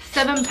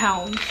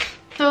 £7.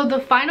 So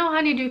the final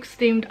Honeydukes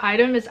themed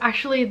item is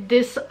actually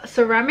this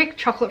ceramic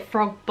chocolate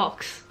frog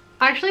box.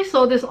 I actually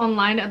saw this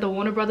online at the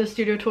Warner Brothers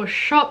Studio Tour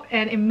shop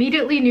and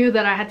immediately knew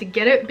that I had to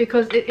get it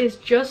because it is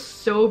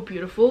just so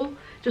beautiful.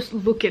 Just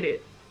look at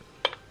it.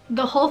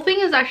 The whole thing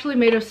is actually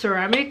made of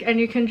ceramic, and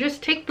you can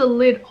just take the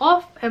lid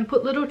off and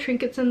put little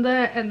trinkets in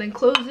there and then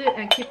close it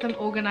and keep them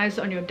organized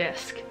on your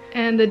desk.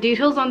 And the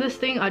details on this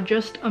thing are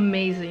just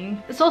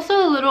amazing. It's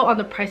also a little on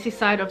the pricey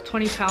side of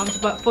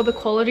 £20, but for the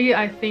quality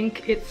I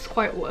think it's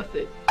quite worth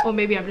it. Or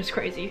maybe I'm just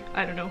crazy,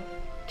 I don't know.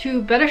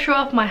 To better show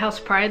off my house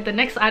pride, the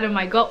next item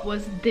I got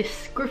was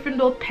this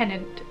Gryffindor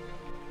pennant.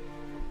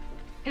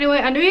 Anyway,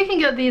 I know you can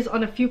get these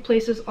on a few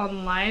places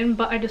online,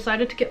 but I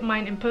decided to get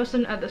mine in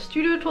person at the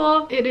studio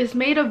tour. It is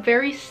made of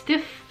very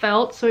stiff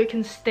felt so it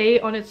can stay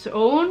on its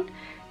own,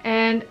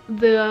 and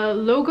the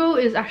logo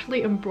is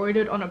actually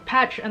embroidered on a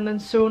patch and then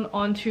sewn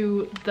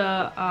onto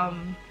the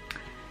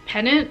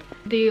pennant.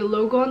 The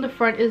logo on the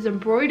front is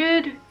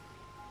embroidered.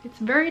 It's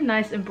very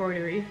nice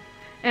embroidery,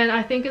 and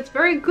I think it's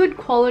very good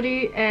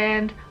quality,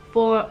 and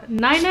for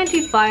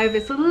 $9.95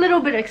 it's a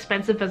little bit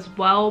expensive as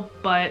well,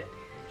 but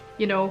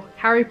you know,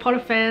 Harry Potter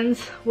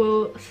fans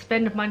will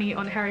spend money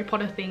on Harry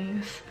Potter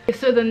things.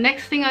 So the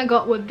next thing I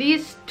got were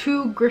these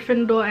two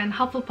Gryffindor and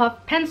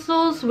Hufflepuff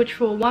pencils, which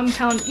were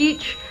 £1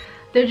 each.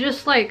 They're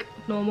just like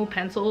normal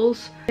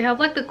pencils. They have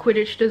like the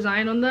Quidditch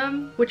design on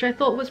them, which I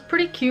thought was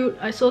pretty cute.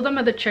 I saw them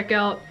at the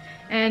checkout,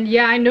 and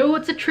yeah, I know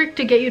it's a trick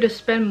to get you to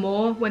spend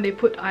more when they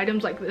put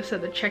items like this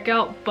at the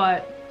checkout,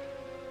 but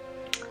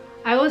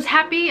I was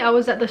happy. I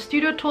was at the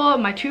studio tour,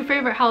 my two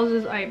favorite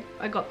houses, I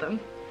got them.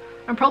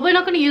 I'm probably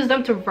not going to use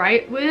them to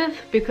write with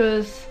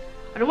because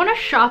I don't want to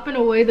sharpen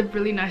away the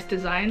really nice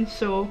designs,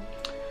 so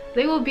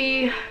they will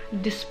be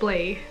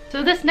display.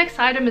 So this next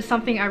item is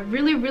something I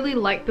really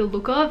like the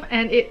look of,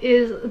 and it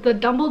is the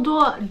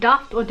Dumbledore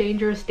Daft or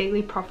Dangerous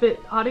Daily Prophet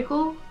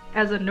article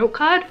as a note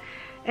card.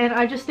 And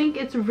I just think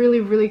it's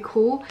really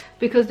cool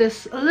because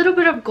there's a little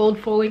bit of gold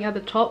foiling at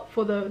the top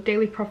for the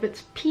Daily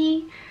Prophet's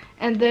P,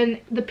 and then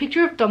the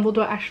picture of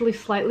Dumbledore actually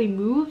slightly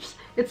moves.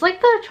 It's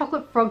like the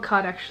chocolate frog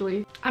card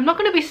actually. I'm not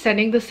going to be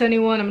sending this to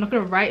anyone, I'm not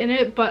going to write in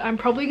it, but I'm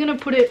probably going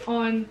to put it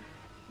on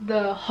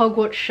the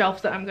Hogwarts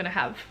shelf that I'm going to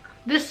have.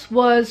 This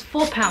was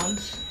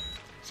 £4.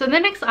 So the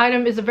next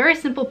item is a very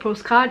simple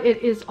postcard.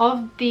 It is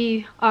of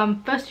the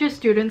first year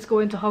students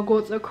going to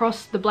Hogwarts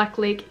across the Black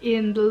Lake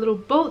in the little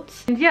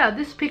boats. And yeah,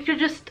 this picture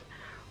just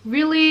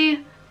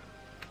really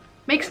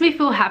makes me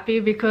feel happy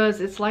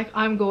because it's like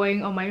I'm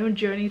going on my own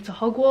journey to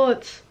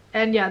Hogwarts.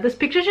 And yeah, this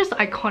picture is just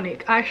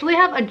iconic. I actually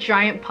have a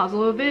giant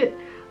puzzle of it,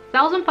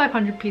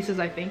 1,500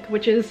 pieces I think,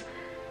 which is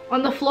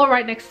on the floor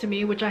right next to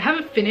me, which I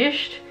haven't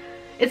finished.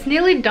 It's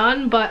nearly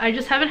done, but I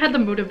just haven't had the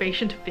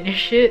motivation to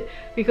finish it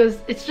because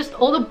it's just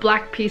all the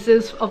black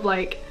pieces of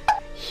like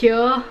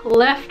here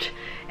left,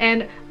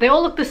 and they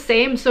all look the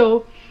same,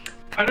 so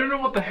I don't know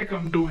what the heck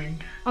I'm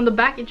doing. On the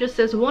back it just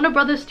says Warner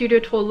Brothers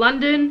Studio Tour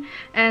London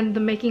and the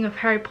making of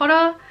Harry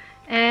Potter.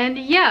 And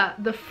yeah,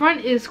 the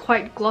front is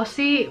quite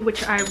glossy,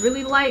 which I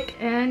really like,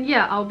 and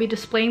yeah, I'll be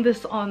displaying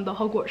this on the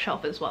Hogwarts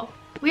shelf as well.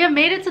 We have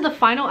made it to the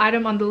final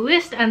item on the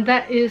list, and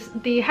that is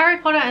the Harry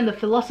Potter and the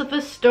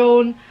Philosopher's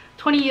Stone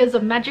 20 Years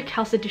of Magic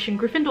House Edition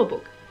Gryffindor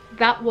book.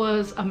 That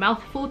was a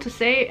mouthful to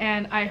say,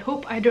 and I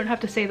hope I don't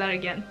have to say that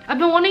again. I've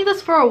been wanting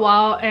this for a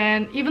while,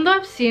 and even though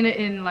I've seen it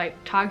in like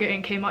Target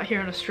and Kmart here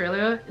in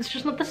Australia, it's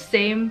just not the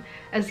same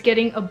as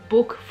getting a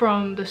book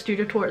from the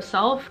studio tour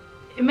itself.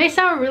 It may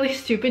sound really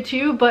stupid to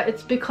you, but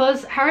it's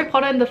because Harry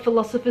Potter and the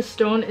Philosopher's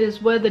Stone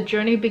is where the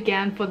journey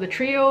began for the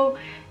trio,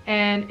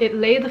 and it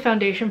laid the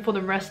foundation for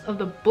the rest of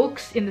the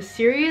books in the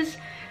series.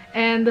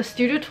 And the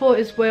studio tour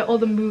is where all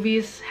the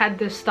movies had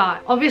their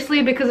start,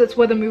 obviously because it's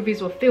where the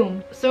movies were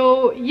filmed.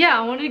 So yeah,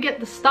 I wanted to get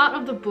the start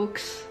of the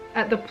books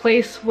at the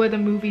place where the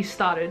movies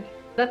started.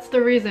 That's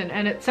the reason,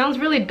 and it sounds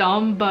really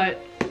dumb, but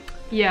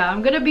yeah,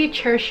 I'm gonna be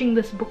cherishing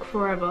this book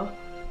forever.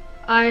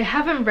 I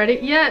haven't read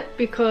it yet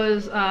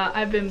because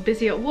I've been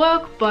busy at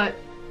work, but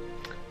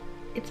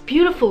it's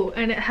beautiful,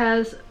 and it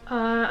has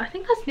I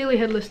think that's Nearly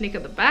Headless Nick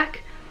at the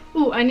back.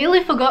 Ooh, I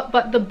nearly forgot,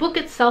 but the book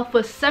itself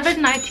was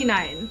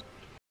 $7.99.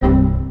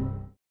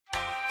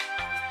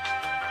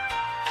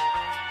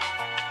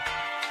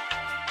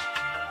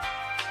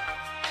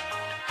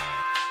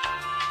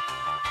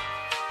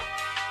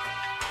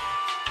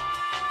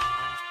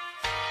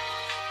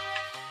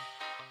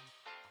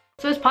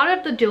 So as part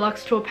of the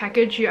deluxe tour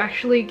package, you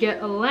actually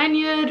get a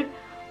lanyard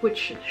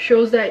which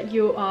shows that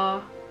you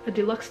are a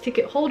deluxe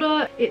ticket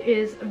holder. It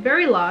is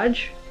very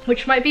large,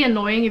 which might be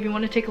annoying if you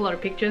want to take a lot of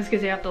pictures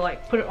because you have to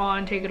like put it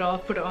on, take it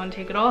off, put it on,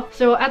 take it off.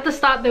 So at the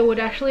start there would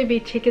actually be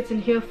tickets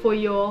in here for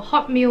your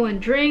hot meal and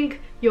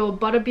drink, your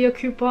butterbeer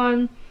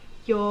coupon,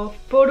 your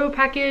photo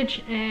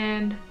package,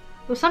 and there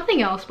was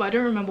something else but I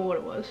don't remember what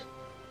it was.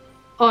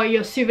 Oh,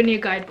 your souvenir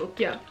guidebook,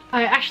 yeah.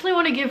 I actually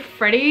want to give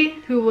Freddie,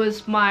 who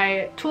was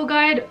my tour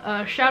guide,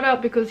 a shout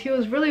out because he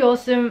was really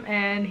awesome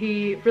and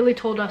he really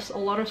told us a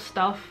lot of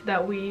stuff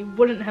that we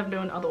wouldn't have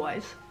known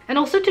otherwise. And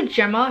also to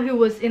Gemma, who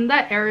was in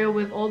that area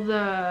with all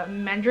the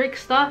Mandrake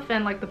stuff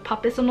and like the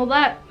puppets and all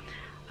that.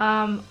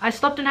 I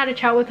stopped and had a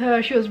chat with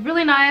her. She was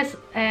really nice,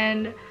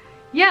 and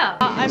yeah,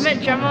 I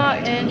met Gemma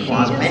and she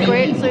is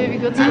great, so if you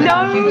go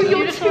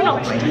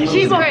to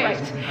she's great.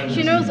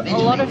 She knows a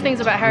lot of things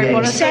about Harry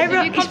Potter. So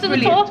if you come to the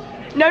tour,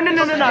 No.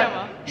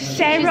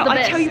 Sarah,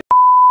 I tell you.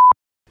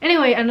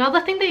 Anyway,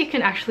 another thing that you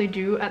can actually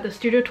do at the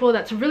studio tour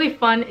that's really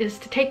fun is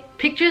to take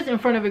pictures in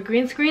front of a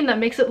green screen that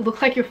makes it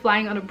look like you're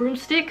flying on a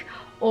broomstick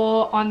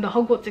or on the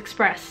Hogwarts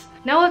Express.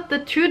 Now with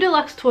the 2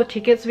 deluxe tour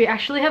tickets, we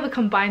actually have a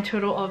combined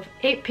total of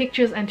 8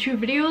 pictures and 2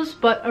 videos,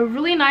 but a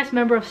really nice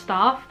member of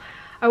staff,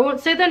 I won't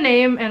say their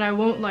name and I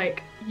won't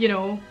like, you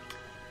know,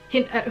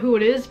 hint at who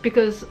it is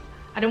because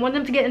I don't want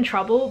them to get in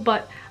trouble,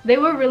 but they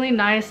were really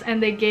nice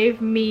and they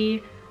gave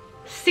me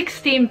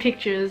 16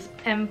 pictures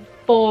and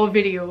 4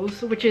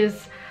 videos, which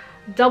is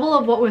double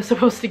of what we're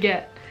supposed to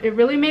get. It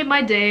really made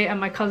my day and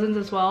my cousins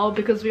as well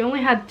because we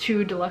only had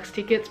 2 deluxe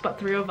tickets but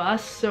 3 of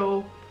us,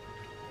 so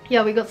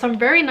yeah, we got some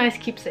very nice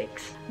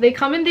keepsakes. They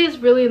come in these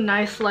really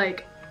nice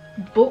like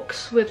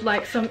books with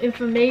like some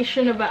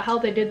information about how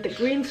they did the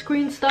green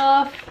screen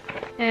stuff,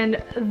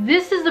 and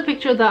this is the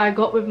picture that I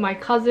got with my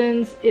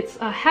cousins. It's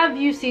a "Have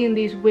you seen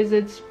these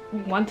wizards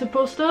wanted"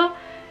 poster,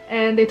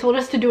 and they told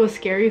us to do a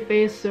scary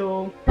face,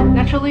 so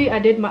naturally I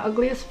did my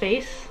ugliest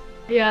face.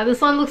 Yeah,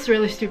 this one looks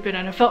really stupid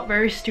and it felt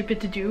very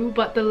stupid to do,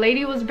 but the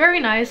lady was very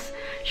nice.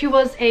 She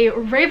was a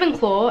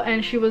Ravenclaw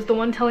and she was the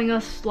one telling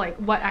us like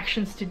what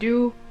actions to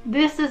do.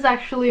 This is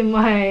actually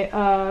my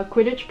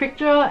Quidditch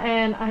picture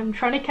and I'm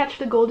trying to catch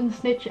the golden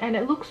snitch and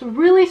it looks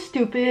really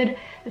stupid.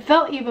 It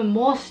felt even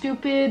more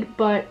stupid,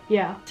 but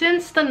yeah.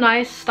 Since the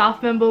nice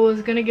staff member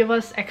was gonna give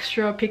us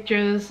extra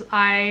pictures,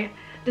 I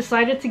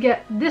decided to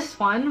get this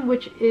one,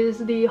 which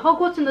is the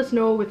Hogwarts in the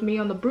Snow with me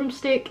on the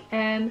broomstick,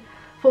 and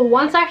for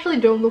once I actually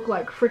don't look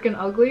like freaking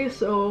ugly,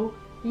 so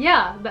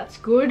yeah, that's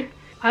good.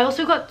 I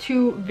also got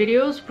 2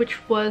 videos, which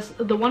was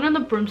the one on the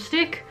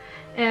broomstick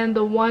and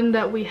the one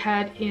that we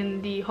had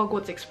in the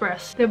Hogwarts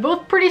Express. They're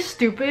both pretty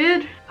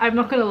stupid, I'm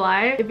not gonna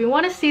lie. If you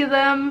want to see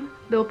them,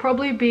 they'll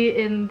probably be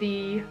in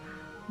the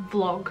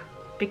vlog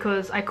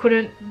because I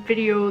couldn't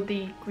video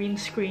the green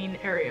screen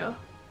area.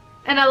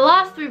 And at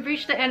last, we've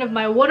reached the end of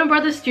my Warner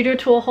Brothers studio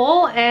tour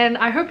haul, and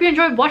I hope you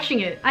enjoyed watching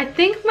it. I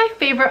think my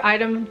favorite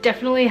item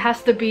definitely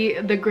has to be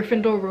the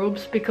Gryffindor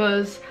robes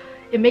because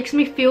it makes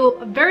me feel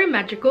very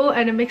magical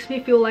and it makes me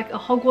feel like a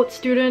Hogwarts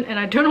student, and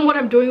I don't know what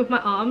I'm doing with my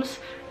arms.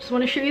 Just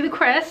want to show you the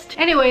crest.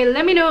 Anyway,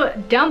 let me know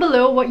down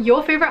below what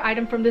your favorite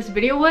item from this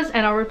video was,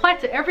 and I'll reply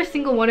to every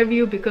single one of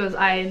you because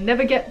I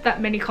never get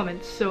that many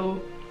comments,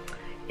 so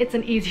it's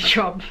an easy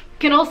job.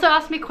 You can also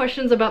ask me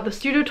questions about the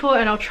studio tour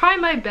and I'll try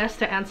my best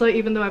to answer.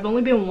 Even though I've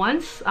only been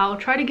once, I'll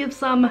try to give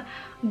some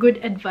good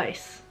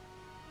advice.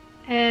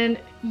 And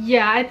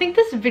yeah, I think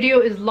this video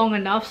is long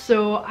enough,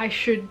 so I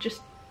should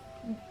just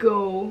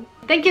go.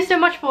 Thank you so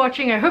much for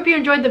watching. I hope you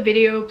enjoyed the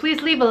video.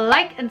 Please leave a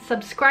like and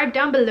subscribe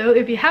down below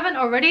if you haven't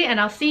already, and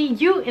I'll see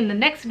you in the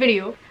next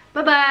video.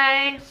 Bye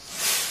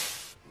bye!